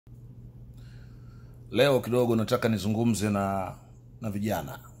Leo kidogo nataka nizungumze na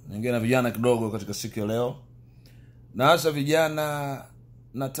vijana. Niongee na vijana kidogo katika siku ya leo. Na hasa vijana,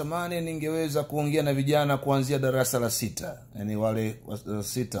 natamani ningeweza kuongea na vijana kuanzia darasa la 6. Yaani wale wa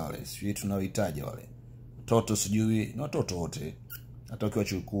 6 wale, sisi tunawahitaji wale. Watoto sijui, ni watoto wote. Hata ukiwa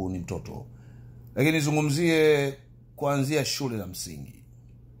chuo kikuu ni mtoto. Lakini nizungumzie kuanzia shule la msingi.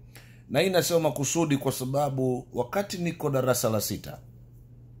 Na hii nasema kusudi kwa sababu wakati niko darasa la 6,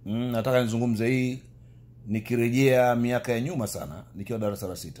 nataka nizungumze hii nikirejea miaka ya nyuma sana, nikiwa darasa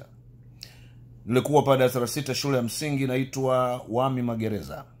la 6. Nilikuwa pale darasa la 6 shule ya msingi inaitwa Wami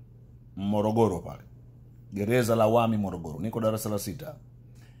Magereza, Morogoro pale. Gereza la Wami Morogoro. Niko darasa la 6.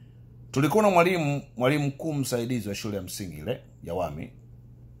 Tulikuwa na mwalimu mkuu msaidizi wa shule ya msingi ile ya Wami.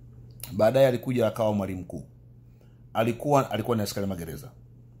 Baadaye alikuja akawa mwalimu mkuu. Alikuwa ni askari magereza.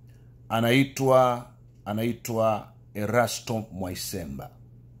 Anaitwa Erasto Mwaisemba.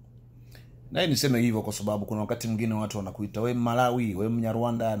 Na niseme hivyo kwa sababu kuna wakati mwingine watu wanakuita wewe Malawi, wewe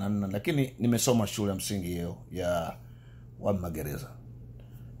Mnyarwanda lakini nimesoma shule ya msingi hiyo ya Wami Magereza.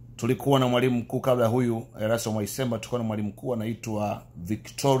 Tulikuwa na mwalimu mkuu kabla huyu Erasto Mwaisemba, tulikuwa na mwalimu mkuu anaitwa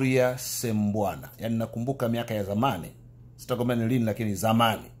Victoria Sembwana. Yaani nakumbuka miaka ya zamani. Sitakwambia ni lini lakini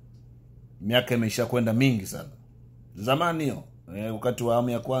zamani. Miaka imesha kwenda mingi sana. Zamani hiyo, wakati wa awamu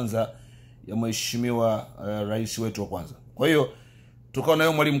ya kwanza ya mheshimiwa rais wetu wa kwanza. Kwa hiyo tukawa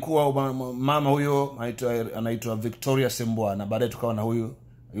na mwalimu mkuu wa mama huyo anaitwa Victoria Sembwana. Baadaye tukawa na huyu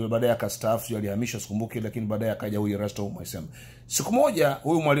yule baadaye akastaafu, alihamishwa sikumbuki, lakini baadaye akaja huyu Erasto Mwaisemba. Siku moja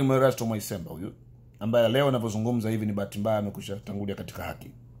huyu mwalimu Erasto Mwaisemba huyu ambaye leo ninapozungumza hivi ni bahati mbaya amekwisha tangulia katika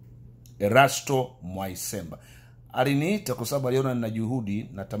haki. Erasto Mwaisemba aliniita kwa sababu aliona nina juhudi,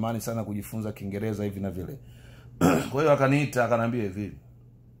 natamani sana kujifunza Kiingereza hivi na vile. Kwa hiyo akaniita akaniambia hivi.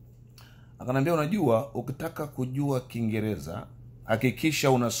 Akaniambia, unajua ukitaka kujua Kiingereza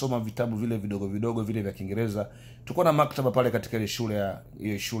hakikisha unasoma vitabu vile vidogo vidogo vile vya Kiingereza. Tulikuwa na maktaba pale katika ile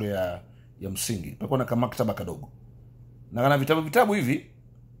shule ya msingi. Tulikuwa na maktaba kadogo. Na kana vitabu hivi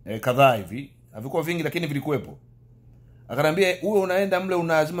kadhaa hivi, havikuwa vingi lakini vilikuwepo. Akaniambia uwe unaenda mle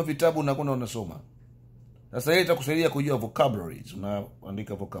unaazima vitabu unakwenda unasoma. Sasa hii itakusaidia kujua vocabularies,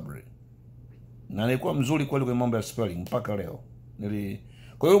 unaandika vocabulary. Na nilikuwa mzuri kweli kwa mambo ya spelling mpaka leo.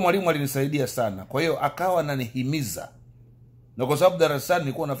 Kwa hiyo mwalimu alinisaidia sana. Kwa hiyo akawa ananihimiza. Na kwa sababu darasani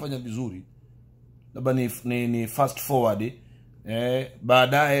nilikuwa nafanya vizuri, labda ni fast forward,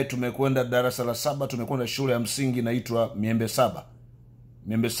 baadaye tumekwenda darasa la 7, tumekwenda shule ya msingi inaitwa Miembe 7.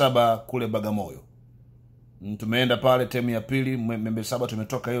 Miembe 7 kule Bagamoyo. Tumeenda pale term ya pili Miembe 7,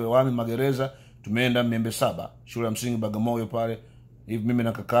 tumetoka hiyo Wami Magereza, tumeenda Miembe 7, shule ya msingi Bagamoyo pale. Hivi mimi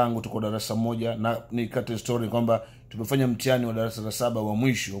na kakaangu tuko darasa moja, na nikate story kwamba tumefanya mtihani wa darasa la 7 wa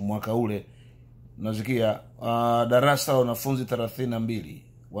mwisho mwaka ule. Nazikia darasa la wanafunzi 32.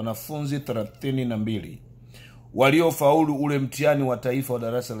 Wanafunzi 32. Waliofaulu ule mtihani wa taifa wa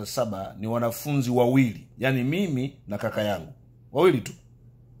darasa la 7 ni wanafunzi 2. Yaani mimi na kaka yangu. 2 tu.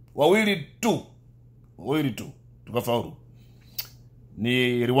 2 tu. Tukafaulu.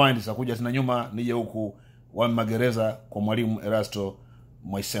 Ni rewind sasa kuja tena nyuma nije huku Wami Magereza kwa mwalimu Erasto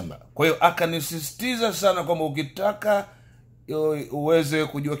Mwaisemba. Kwa hiyo akanisisitiza sana kwamba ukitaka uweze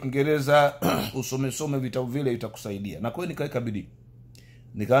kujua Kiingereza usome vitabu vile itakusaidia. Na kwa hiyo nikaweka bidii.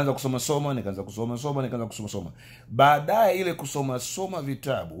 Nikaanza kusoma. Baadaye ile kusoma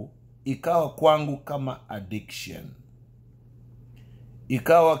vitabu ikawa kwangu kama addiction.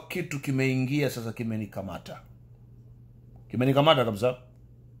 Ikawa kitu kimeingia sasa, kimenikamata kabisa.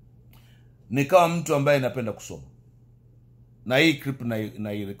 Nikawa mtu ambaye napenda kusoma. Na hii clip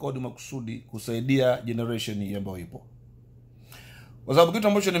na irekodi makusudi kusaidia generation hii ambayo ipo. Kwa sababu kitu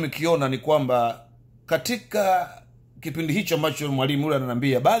ambacho nimekiona ni kwamba katika kipindi hicho ambacho mwalimu yule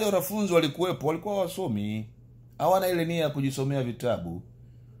ananiambia, baadhi ya wanafunzi walikuwa wasomi, hawana ile nia ya kujisomea vitabu,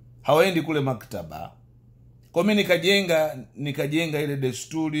 hawaendi kule maktaba. Kwa mimi nikajenga ile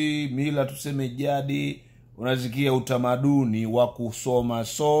desturi, mila tuseme jadi, unazikia utamaduni wa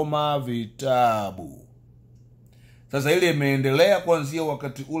kusoma vitabu. Sasa ile imeendelea kuanzia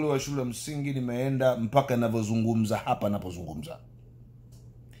wakati ule wa shule msingi, nimeenda mpaka ninavyozungumza hapa ninapozungumza.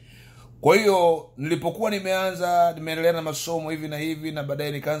 Kwa hiyo nilipokuwa nimeendelea na masomo hivi na hivi, na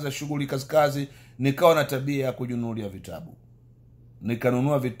baadaye nikaanza shughuli kazi, nikawa na tabia ya kujinunulia vitabu.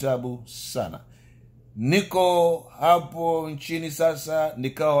 Nikanunua vitabu sana. Niko hapo nchini sasa,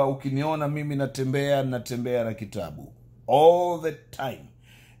 nikawa ukiniona mimi natembea na kitabu all the time.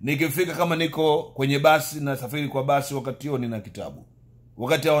 Nikifika kama niko kwenye basi na safiri kwa basi, wakati huo nina kitabu.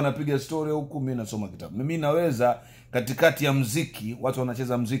 Wakati hao wanapiga story huku mimi nasoma kitabu. Mimi naweza katikati ya muziki, watu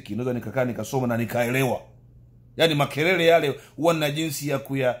wanacheza muziki, naweza nikakaa nikasoma na nikaelewa. Yaani makelele yale huwa na jinsi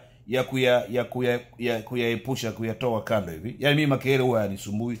kuyaepusha kuyatoa kando hivi. Yani mimi makelele huwa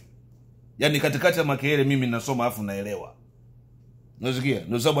yanisumbui. Yani katikati ya makelele mimi ninasoma afu naelewa. Unasikia?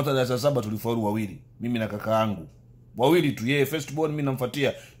 Ndio sababu hata darasa 7 tulifaulu wawili. Mimi na kaka yangu. Wawili tu, yeye first born mimi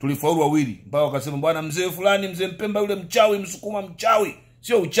namfuatia. Tulifaulu wawili. Mpaka wakasema bwana mzee fulani, mzee Mpemba yule mchawi, Msukuma mchawi.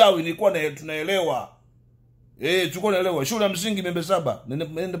 Sio uchawi, nilikuwa tunaelewa. Tulikuwa tunaelewa. Shule ya msingi Membe 7.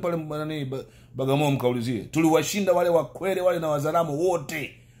 Nende pale Bagamoyo mkaulizie. Tuliwashinda wale wakwere wale na wazalamo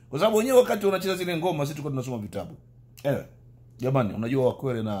wote. Kwa sababu wenyewe wakati wanacheza zile ngoma sisi tulikuwa tunasoma vitabu. Jamani, unajua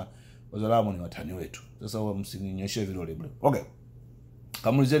wakwere na wazalamo ni watani wetu. Sasa wao msininyoshe vidole bure. Okay.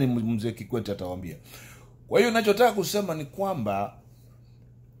 Kamulizeni mzee Kikwete atawaambia. Kwa hiyo ninachotaka kusema ni kwamba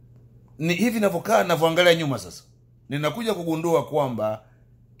ni hivi ninavyokaa ninavyoangalia nyuma sasa. Ninakuja kugundua kwamba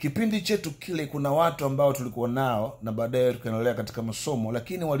kipindi chetu kile kuna watu ambao tulikuwa nao na baadaye tukaendelea katika masomo,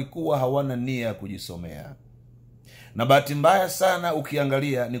 lakini walikuwa hawana nia ya kujisomea. Na bahati mbaya sana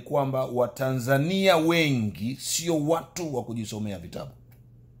ukiangalia ni kwamba Watanzania wengi sio watu wa kujisomea vitabu.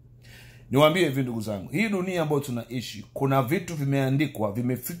 Niwaambie hivi ndugu zangu, hii dunia ambayo tunaishi kuna vitu vimeandikwa,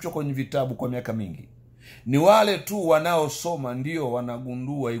 vimefichwa kwenye vitabu kwa miaka mingi. Ni wale tu wanaosoma ndio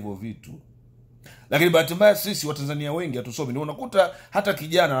wanagundua hivyo vitu. Lakini bahati mbaya sisi Watanzania wengi hatusomi. Ndio unakuta hata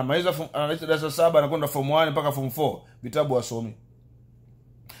kijana anaweza darasa 7 anakwenda form 1 mpaka form 4 vitabu hasomi.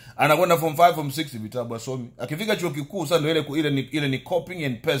 Anakwenda form 5 form 6 vitabu hasomi. Akifika chuo kikuu sasa ndio ile ni copying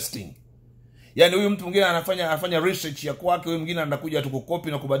and pasting. Yani huyu mtu mwingine anafanya research ya kwake, huyu mwingine anakuja tu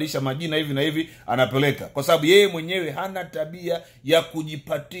kukopi na kubadilisha majina hivi na hivi anapeleka. Kwa sababu yeye mwenyewe hana tabia ya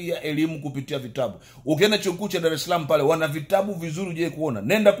kujipatia elimu kupitia vitabu. Ukienda chuo kikuu cha Dar es Salaam pale wana vitabu vizuri je kuona.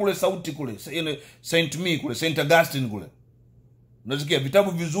 Nenda kule Sauti kule, Saint Me kule, Saint Augustine kule. Unasikia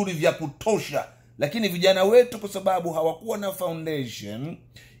vitabu vizuri vya kutosha. Lakini vijana wetu kwa sababu hawakuwa na foundation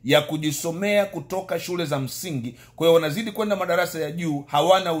ya kujisomea kutoka shule za msingi, kwa hiyo wanazidi kwenda madarasa ya juu,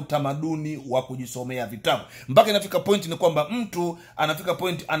 hawana utamaduni wa kujisomea vitabu. Mpaka inafika point ni kwamba mtu anafika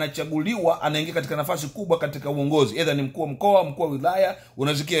point anachaguliwa, anaingia katika nafasi kubwa katika uongozi. Either ni mkuu wa mkoa, mkuu wa wilaya,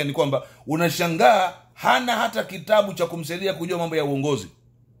 unasikia ni kwamba unashangaa hana hata kitabu cha kumsaidia kujua mambo ya uongozi.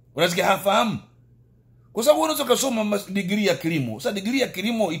 Unasikia hafahamu. Kwa sababu unaweza kusoma degree ya kilimo. Sasa degree ya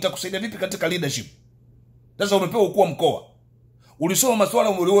kilimo itakusaidia vipi katika leadership? Sasa umepewa ukuu wa mkoa. Ulisoma masuala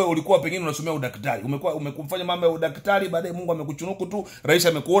ulikuwa pengine unasomea udaktari. Umekufanya mambo ya udaktari, baadaye Mungu amekuchunuku tu, rais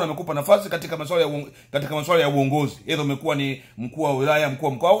amekuona, amekupa nafasi katika masuala ya uongozi. Either umekuwa ni mkuu wa wilaya, mkuu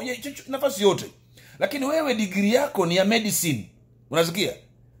wa mkoa, nafasi yote. Lakini wewe degree yako ni ya medicine. Unasikia?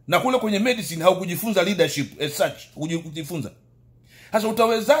 Na kule kwenye medicine haukujifunza leadership as such, hukujifunza. Sasa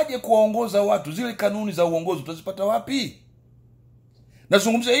utawezaje kuwaongoza watu? Zile kanuni za uongozi utazipata wapi?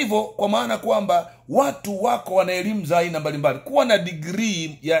 Nazungumzia hivyo kwa maana kwamba watu wako wana elimu za aina mbalimbali. Kuwa na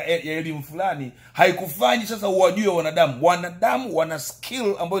degree ya elimu fulani haikufanyi sasa uwajue wanadamu. Wanadamu wana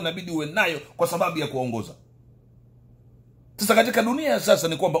skill ambayo inabidi uwe nayo kwa sababu ya kuongoza. Sasa katika dunia sasa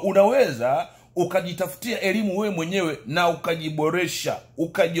ni kwamba unaweza ukajitafutia elimu wewe mwenyewe na ukajiboresha,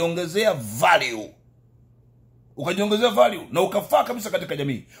 ukajiongezea value. Ukajiongezea value na ukafaa kabisa katika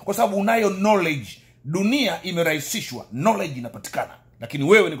jamii kwa sababu unayo knowledge. Dunia imerahisishwa, knowledge inapatikana. Lakini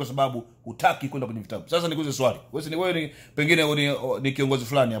wewe ni kwa sababu hutaki kwenda kwenye vitabu. Sasa nikuulize swali. Wewe ni pengine ni kiongozi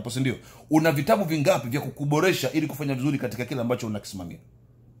fulani hapo, si ndio? Una vitabu vingapi vya kukuboresha ili kufanya vizuri katika kile ambacho unakisimamia?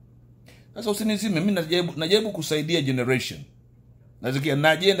 Sasa usinizime, mimi najaribu kusaidia generation. Nazikia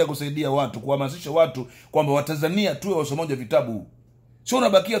najienda kusaidia watu, kuhamasisha watu kwamba Watanzania tuwe wasomaji wa vitabu. Sio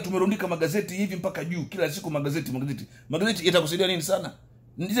unabakia tumerundika magazeti hivi mpaka juu, kila siku magazeti. Magazeti itakusaidia nini sana?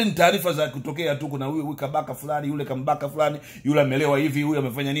 Ndizo ni taarifa za kutokea tu, kuna huyu kabaka fulani, yule kambaka fulani, yule amelewa hivi, huyu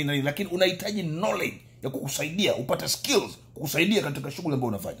amefanya nini, lakini unahitaji knowledge ya kukusaidia, upata skills kukusaidia katika shughuli ambayo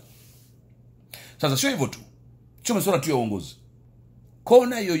unafanya. Sasa sio hivyo tu. Sio masuala tu ya uongozi.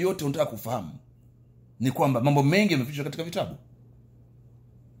 Kona yoyote unataka kufahamu ni kwamba mambo mengi yamefichwa katika vitabu.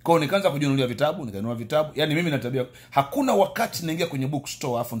 Kwa hiyo nikaanza kujinunulia vitabu, nikanunua vitabu. Yaani mimi na tabia, hakuna wakati naingia kwenye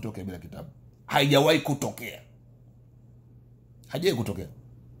bookstore afu nitoke bila kitabu. Haijawahi kutokea.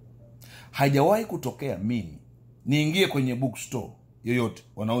 Haijawahi kutokea mimi niingie kwenye bookstore yoyote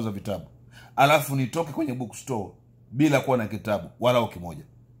wanauza vitabu, alafu nitoke kwenye bookstore bila kuwa na kitabu wala kimoja.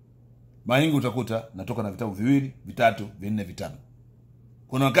 Mara nyingi utakuta natoka na vitabu 2, 3, 4, 5.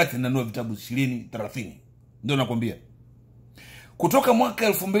 Kuna wakati ninanunua vitabu 20, 30. Ndio nakwambia. Kutoka mwaka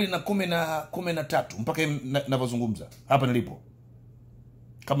 2013 mpaka ninapozungumza hapa nilipo,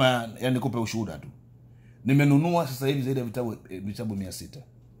 kama yani nikupe ushuhuda tu, nimenunua sasa hivi zaidi ya vitabu 600.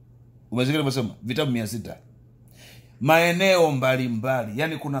 Umesikia nimesema vitabu 600. Maeneo mbalimbali,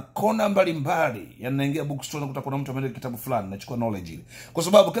 yani kuna kona mbalimbali, yani naingia bookstore nakuta kuna mtu ameandika kitabu fulani, nachukua knowledge ile. Kwa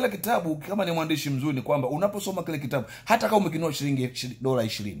sababu kila kitabu kama ni mwandishi mzuri ni kwamba unaposoma kile kitabu, hata kama umekinunua $20,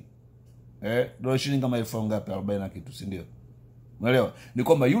 $20 kama elfu ngapi, 40 na kitu, si ndio? Unaelewa? Ni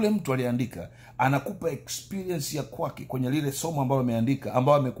kwamba yule mtu aliandika anakupa experience ya kwake kwenye lile somo ambalo ameandika,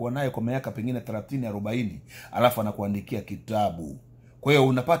 ambao amekuwa naye kwa miaka pengine 30 40, alafu anakuandikia kitabu. Kwa hiyo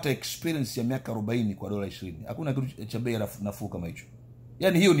unapata experience ya miaka 40 kwa $20. Hakuna kitu cha bei nafuu kama hicho.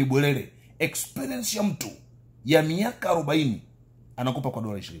 Yaani hiyo ni bwelele. Experience ya mtu ya miaka 40 anakupa kwa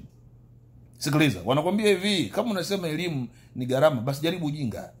 $20. Sikiliza, wanakuambia hivi, kama unasema elimu ni gharama, basi jaribu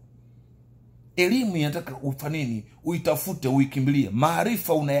ujinga. Elimu inataka ufanini, uitafute, uikimbilie.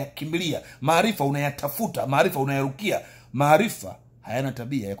 Maarifa unayakimbilia, maarifa unayatafuta, maarifa unayarukia. Maarifa hayana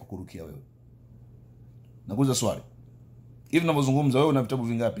tabia ya kukurukia wewe. Nakuuliza swali. Hivi ninavyozungumza, wewe una vitabu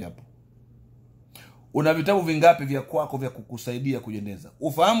vingapi hapo? Una vitabu vingapi vya kwako vya kukusaidia kujiendeleza?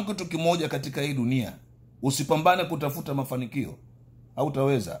 Ufahamu kitu kimoja katika hii dunia, usipambane kutafuta mafanikio,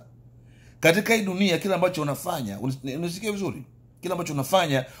 hautaweza. Katika hii dunia kila ambacho unafanya, unasikia vizuri? Kila ambacho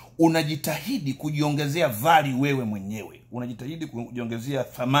unafanya, unajitahidi kujiongezea value wewe mwenyewe. Unajitahidi kujiongezea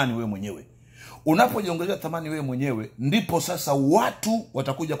thamani wewe mwenyewe. Unapojiongezea thamani wewe mwenyewe, ndipo sasa watu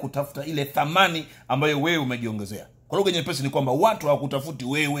watakuja kutafuta ile thamani ambayo wewe umejiongezea. Kwa lugha nyepesi ni kwamba watu hawakutafuti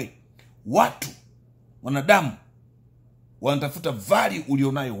wewe. Watu, wanadamu, wanatafuta value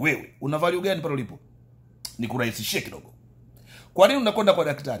ulionayo wewe. Una value gani pale ulipo? Nikurahisishie kidogo. Kwa nini unakwenda kwa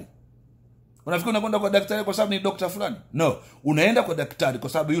daktari? Unafikiri unakwenda kwa daktari kwa sababu ni dokta fulani? No, unaenda kwa daktari kwa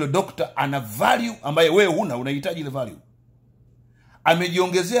sababu yule dokta ana value ambayo wewe huna, unahitaji ile value.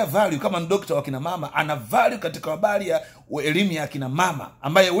 Amejiongezea value. Kama ni dokta wa kina mama, ana value katika habari ya elimu ya kina mama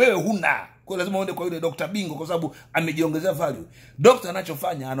ambayo wewe huna. Kwa lazima uende kwa yule dokta bingo kwa sababu amejiongezea value. Dokta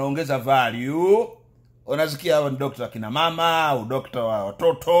anachofanya anaongeza value. Unasikia hawa ni dokta wa kina mama, au dokta wa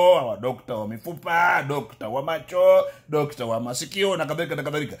watoto, au dokta wa mifupa, dokta wa macho, dokta wa masikio na kadhalika na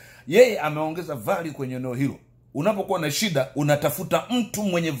kadhalika. Yeye ameongeza value kwenye eneo hilo. Unapokuwa na shida, unatafuta mtu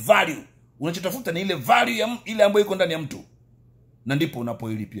mwenye value. Unachotafuta ni ile value ya ile ambayo iko ndani ya mtu. Na ndipo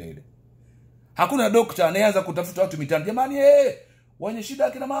unapoilipia ile. Hakuna dokta anayeanza kutafuta watu mitaani. Jamani, wenye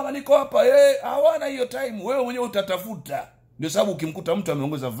shida kina mama niko hapa. Hawana hiyo time. Wewe mwenyewe utatafuta. Ndio sababu ukimkuta mtu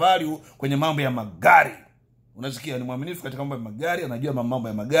ameongeza value kwenye mambo ya magari, unasikia ni mwaminifu katika mambo ya magari, anajua mambo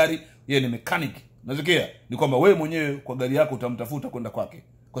ya magari, yeye ni mechanic. Unasikia ni kwamba wewe mwenyewe kwa gari yako utamtafuta kwenda kwake.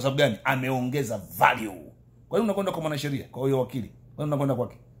 Kwa sababu gani? Ameongeza value. Kwa nini unakwenda kwa mwanasheria, kwa hiyo wakili? Kwa nini unakwenda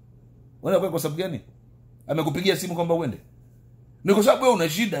kwake? Unaenda kwa sababu gani? Amekupigia simu kwamba uende. Ni kwa sababu wewe una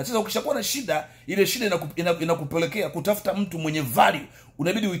shida. Sasa ukishakuwa na shida, ile shida inakupelekea kutafuta mtu mwenye value.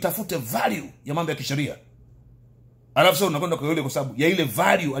 Unabidi uitafute value ya mambo ya kisheria. Alafu sasa unakwenda kwa yule kwa sababu ya ile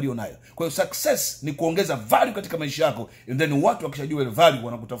value alionayo. Kwa hiyo success ni kuongeza value katika maisha yako, and then watu wakishajua ile value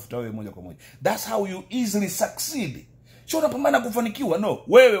wanakutafuta wewe moja kwa moja. That's how you easily succeed. Sio unapambana kufanikiwa, no.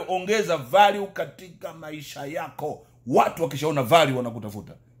 Wewe ongeza value katika maisha yako. Watu wakishaona value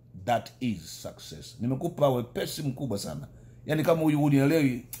wanakutafuta. That is success. Nimekupa wepesi mkubwa sana. Yaani kama huyu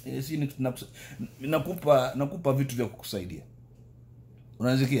unielewi, nakupa vitu vya kukusaidia.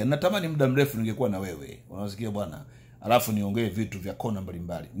 Unasikia? Natamani muda mrefu ningekuwa na wewe. Unasikia bwana? Alafu niongee vitu vya kona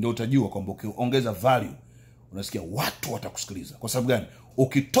mbalimbali. Ndio utajua kwamba ukiongeza value, unasikia watu watakusikiliza. Kwa sababu gani?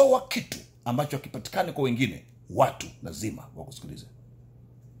 Ukitoa kitu ambacho hakipatikani kwa wengine, watu lazima wakusikilize.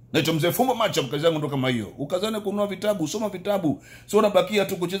 Naitwa Mzee Fumbua Macho, kazi yangu ndo kama hiyo. Ukazane kununua vitabu, soma vitabu. Sio unabakia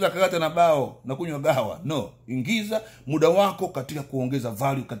tu kucheza karata na bao na kunywa gawa. No, ingiza muda wako katika kuongeza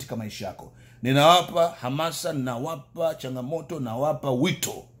value katika maisha yako. Ninawapa hamasa, ninawapa changamoto, nawapa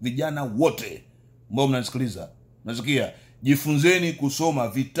wito vijana wote ambao mnanisikiliza. Nasikia, jifunzeni kusoma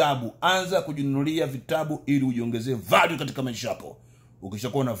vitabu. Anza kujinunulia vitabu ili ujiongezee value katika maisha yako.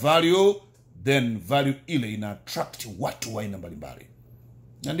 Ukishakuwa na value, then value ile ina attract watu wa aina mbalimbali.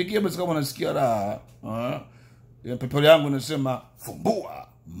 Niandikia basi kama unasikia raha. Pepere yangu inasema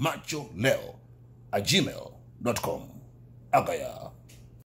fumbuamacholeo@gmail.com. Agaya.